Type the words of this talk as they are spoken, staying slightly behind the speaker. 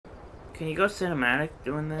Can you go cinematic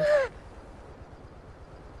doing this?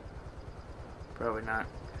 Probably not.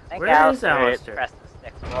 Where is Alistair? Press the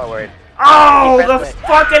stick forward. Oh, the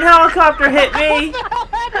fucking helicopter hit me!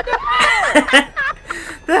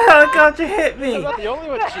 The helicopter hit me! I'm not the only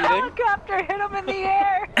one cheating. The helicopter hit him in the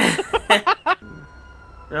air!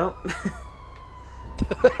 Nope.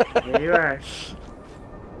 Here you are.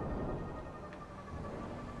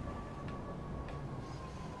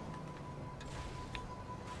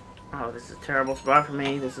 Oh, this is a terrible spot for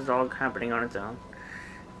me. This is all happening on its own.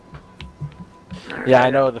 Yeah, I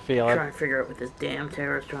know the feeling. I'm trying to figure out what this damn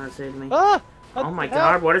terrorist trying to say to me. Ah, oh my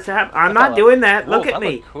god, what is happening? I'm not doing that. Look at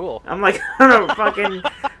me. Cool. I'm like on a fucking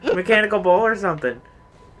mechanical bull or something.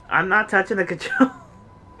 I'm not touching the control.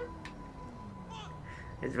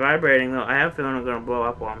 It's vibrating though. I have a feeling I'm gonna blow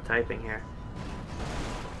up while I'm typing here.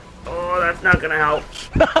 Oh, that's not gonna help.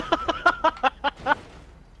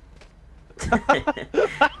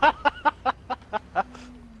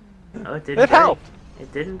 Oh, it didn't break. Helped.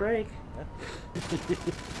 It didn't break.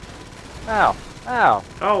 Ow. Ow.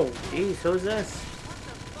 Oh, jeez, who's this?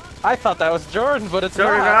 I thought that was Jordan, but it's So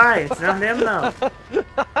not. did I. It's not him though.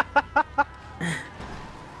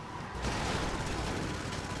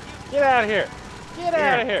 Get out of here. Get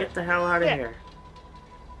out of here. Get the hell out of here.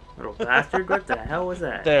 Little bastard, what the hell was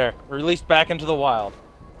that? There. Released back into the wild.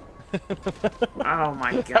 Oh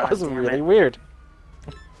my god. That was damn really it. weird.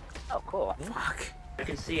 Oh, cool. Fuck. I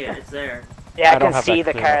can see it. It's there. Yeah, I I don't can have see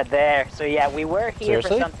that the clear card there. So yeah, we were here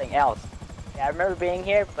Seriously? for something else. Yeah, I remember being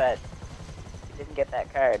here, but we didn't get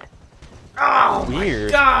that card. Oh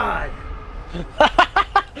Weird. my god!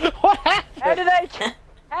 What happened?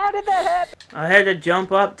 How did that happen? I had to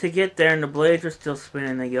jump up to get there and the blades were still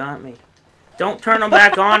spinning. They got me. Don't turn them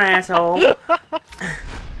back on, asshole. Turn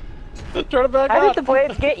it back How on. did the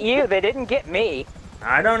blades get you? They didn't get me.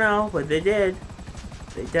 I don't know, but they did.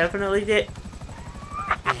 They definitely did.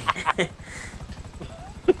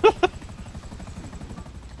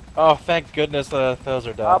 Oh, thank goodness those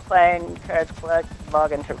are While done. playing cards collect,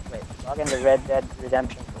 log into Red Dead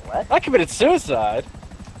Redemption for what? I committed suicide.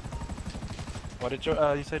 What did you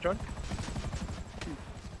say, Jordan?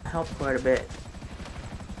 Helped quite a bit.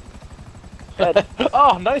 Good.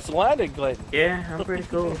 Oh, nice landing, Clayton. Yeah, I'm pretty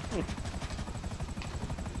cool.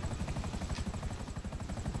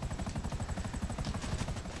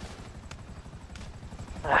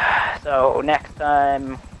 So next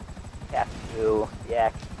time, we have to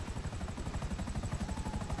react.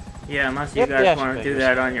 Yeah, unless you Yep, guys yeah, want to do figures.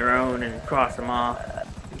 that on your own and cross them off.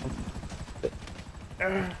 You're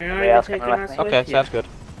not Anybody even else taking coming with us me? with Okay, you. sounds good.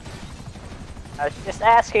 I was just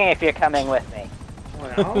asking if you're coming with me.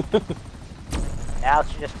 Well,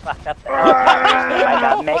 Alex, you just fucked up the helicopter so I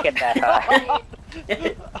got make it that high.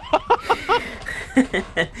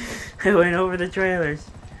 I went over the trailers.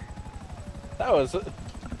 That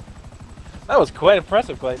was quite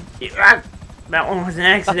impressive, Clayton. That one was an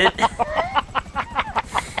accident.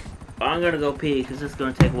 I'm gonna go pee because it's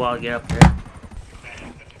gonna take a while to get up there.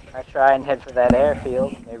 I try and head for that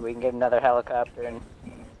airfield. Maybe we can get another helicopter and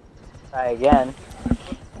try again.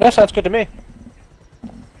 Yeah, sounds good to me.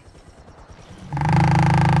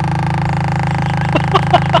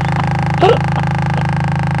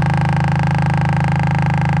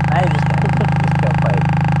 I just kill Clay.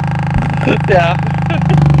 Yeah.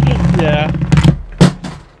 Yeah.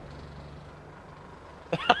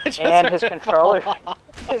 And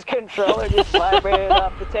his controller just vibrated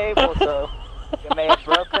off the table, so you may have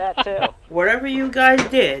broke that too. Whatever you guys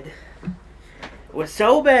did was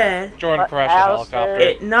so bad, Jordan crashed the Alistair- helicopter.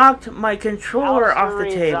 it knocked my controller off the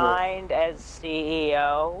table. Resigned as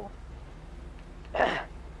CEO.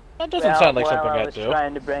 That doesn't sound like something I I'd was do.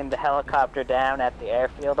 trying to bring the helicopter down at the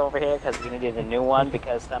airfield over here because we needed a new one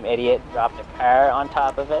because some idiot dropped a car on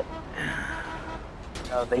top of it.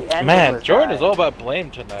 So the engine Man, was Jordan dying. is all about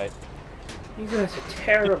blame tonight. You guys are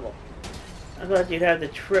terrible. I thought you'd have the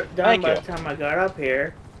trip done Thank by you. the time I got up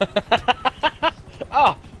here.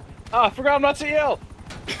 Oh, I forgot I'm not CEO.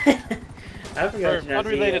 I forgot For you're not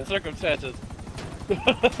unrelated CEO. circumstances.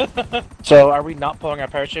 So, are we not pulling our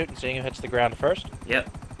parachute and seeing who hits the ground first? Yep.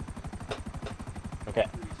 Okay.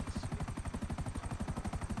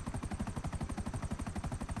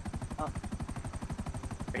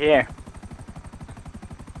 Here.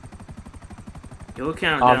 Do a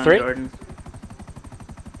countdown, three? Jordan.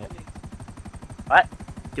 What?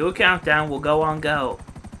 Do a countdown. We'll go on go.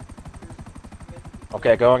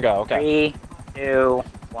 Okay, go and go. Okay. 3, 2,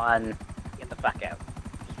 1. Get the fuck out.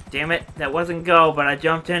 Damn it, that wasn't go, but I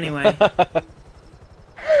jumped anyway.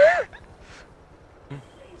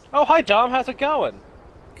 Oh, hi, Dom. How's it going?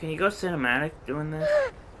 Can you go cinematic doing this?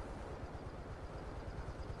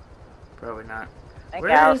 Probably not. I think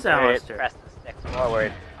Where is Alistair Alistair? pressed the stick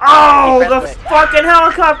forward. Oh, the Press it. fucking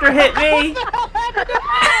helicopter hit me!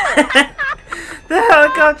 The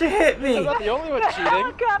helicopter hit I'm me! not the only one The cheating.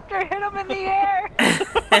 helicopter hit him in the air!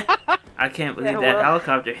 I can't believe Yeah, that well.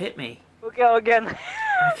 helicopter hit me. We'll go again.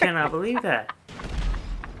 I cannot believe that.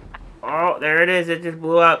 Oh, there it is. It just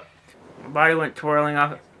blew up. My body went twirling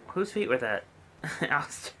off. Whose feet were that?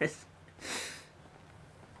 Alistair's.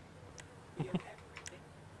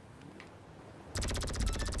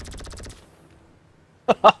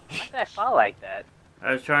 Why did I fall like that?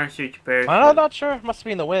 I was trying to shoot your parachute. I'm not sure. Must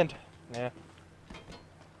be in the wind. Yeah.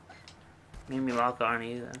 Made me lock on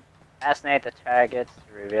either. Assassinate the targets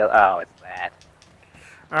to reveal. Oh, it's that.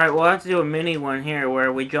 Alright, we'll have to do a mini one here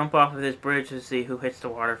where we jump off of this bridge to see who hits the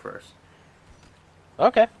water first.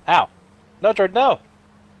 Okay. Ow. No, Jordan, no.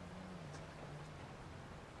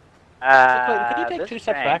 Clayton, could you take This 2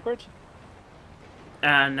 steps train. backwards?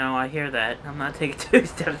 No, I hear that. I'm not taking 2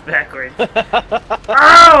 steps backwards.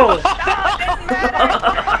 Oh!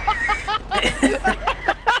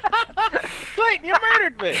 Clayton, you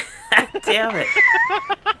murdered me! Damn it.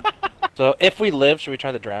 So, if we live, should we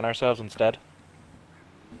try to drown ourselves instead?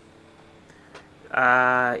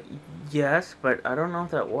 Yes, but I don't know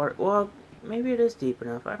if that water... Well, maybe it is deep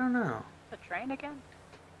enough. I don't know. The train again?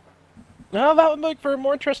 No, that would make for a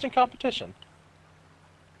more interesting competition.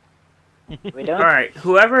 We don't. Alright,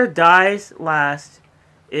 whoever dies last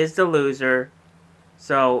is the loser.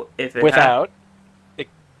 So, if it Without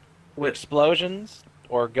with explosions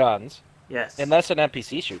or guns, yes. unless an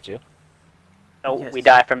NPC shoots you. So Yes. we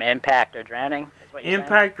die from impact or drowning? Is what you're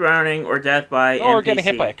Impact, drowning, or death by NPC. Or getting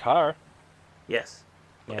hit by a car. Yes.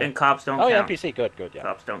 Yeah. And cops don't Oh, yeah, count. NPC. Good, good, yeah.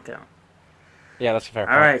 Cops don't count. Yeah, that's a fair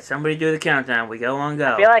point. Alright, somebody do the countdown. We go on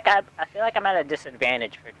go. I feel like I'm at a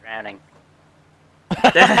disadvantage for drowning.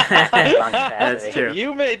 That's true.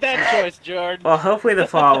 You made that choice, Jordan. Well, hopefully the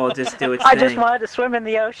fall will just do its I thing. just wanted to swim in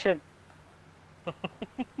the ocean.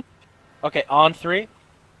 Okay, on 3.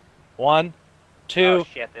 1, 2, Oh,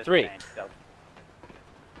 shit, this 3. train. Go.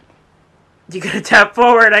 You gotta tap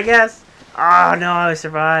forward, I guess. Oh no, I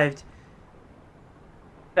survived.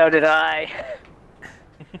 So did I.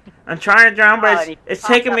 I'm trying to drown, Oh, but and he it's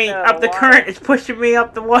popped taking up me out of up the the water. current. It's pushing me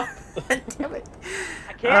up the water. Damn it.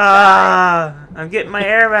 I can't die. I'm getting my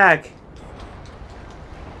air back.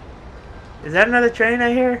 Is that another train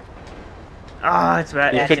I hear? Oh, it's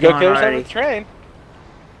bad. You It's could go gone kill yourself already. with the train.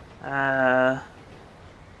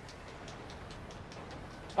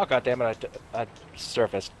 Oh, god damn it, I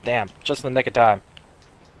surfaced. Damn, just in the nick of time.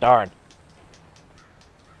 Darn.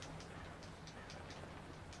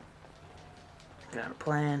 Got a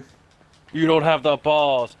plan. You don't have the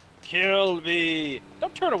balls. Kill me.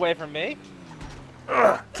 Don't turn away from me.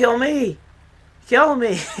 Ugh, kill me! Kill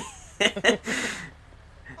me!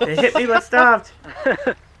 They hit me but stopped.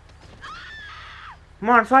 Come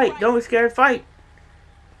on, fight! Don't be scared, fight!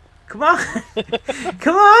 Come on!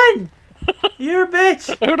 Come on! You're a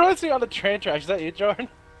bitch! Who do I see on the train tracks? Is that you, Jordan?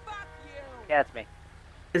 Yeah, it's me.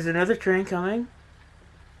 Is another train coming?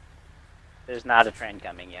 There's not a train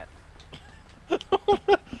coming yet.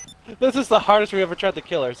 This is the hardest we ever tried to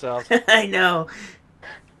kill ourselves. I know.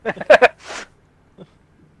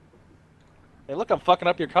 Hey, look, I'm fucking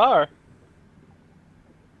up your car.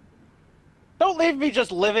 Don't leave me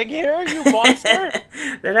just living here, you monster!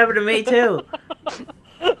 That happened to me too.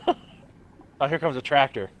 Oh, here comes a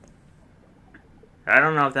tractor. I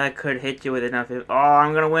don't know if that could hit you with enough. Oh,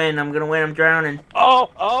 I'm gonna win. I'm gonna win. I'm drowning. Oh,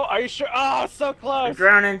 are you sure? Oh, so I'm close!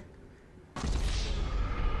 drowning.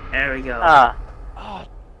 There we go. Ah, Oh,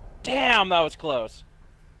 damn, that was close.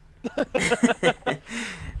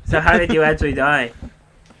 So how did you actually die?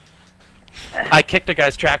 I kicked a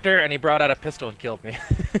guy's tractor, and he brought out a pistol and killed me.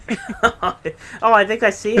 Oh, I think I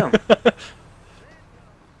see him.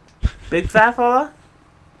 Big fat fella?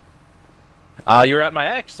 You were at my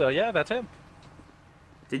ex, so yeah, that's him.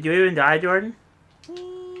 Did you even die, Jordan?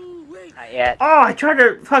 not yet. Oh, I tried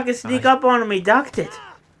to fucking sneak up on him. He ducked it.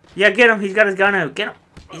 Yeah, get him. He's got his gun out. Get him.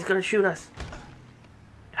 He's gonna shoot us.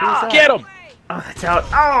 Who's that? Get him! Oh, that's out.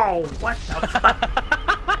 Oh, what the fuck?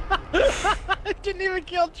 I didn't even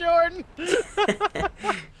kill Jordan.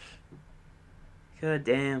 God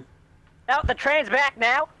damn. Oh, the train's back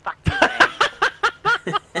now. Fuck you,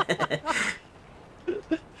 train.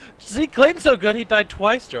 See, Clayton's so good he died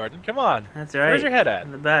twice, Jordan. Come on. That's right. Where's your head at?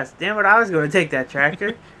 I'm the best. Damn it, I was going to take that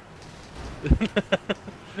tractor.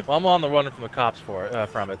 Well, I'm on the run from the cops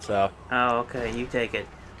from it, so. Oh, okay. You take it.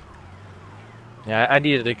 Yeah, I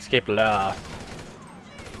needed to escape the law.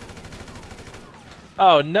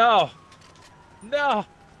 Oh, no! No!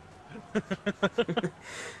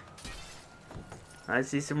 I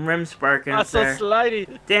see some rim sparking Oh, up so there.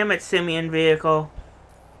 slidey. Damn it, Simeon vehicle.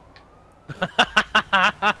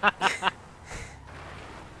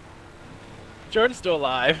 Jordan's still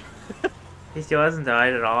alive. He still hasn't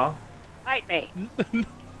died at all. Fight me.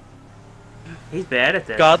 He's bad at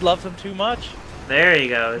this. God loves him too much. There he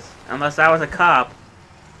goes. Unless I was a cop.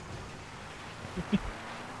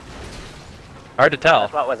 Hard to tell.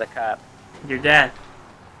 That's what was a cop. You're dead.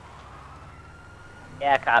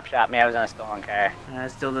 Yeah, a cop shot me. I was in a stolen car. That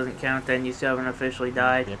still doesn't count then. You still haven't officially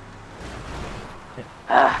died. Yep.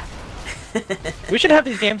 Ah, We should have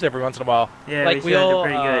these games every once in a while. Yeah, like we should. all,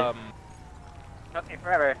 They're pretty good. took me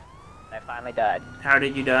forever. I finally died. How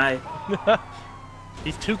did you die?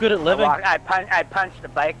 He's too good at living. I punched a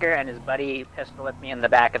biker and his buddy pistol whipped me in the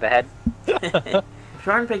back of the head. I'm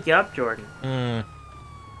trying to pick you up, Jordan.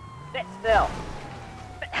 Sit still.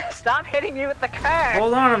 Stop hitting me with the car.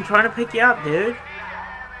 Hold on, I'm trying to pick you up, dude.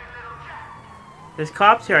 There's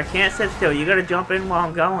cops here. I can't sit still. You gotta jump in while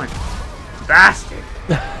I'm going. Bastard.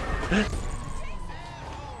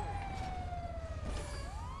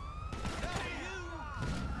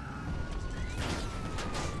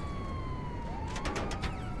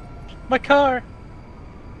 My car.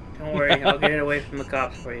 Don't worry, I'll get it away from the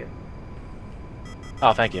cops for you.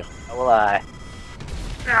 Oh, thank you. So will I.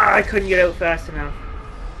 Ah, I couldn't get out fast enough.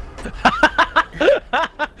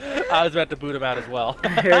 I was about to boot him out as well. I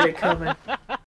heard it coming.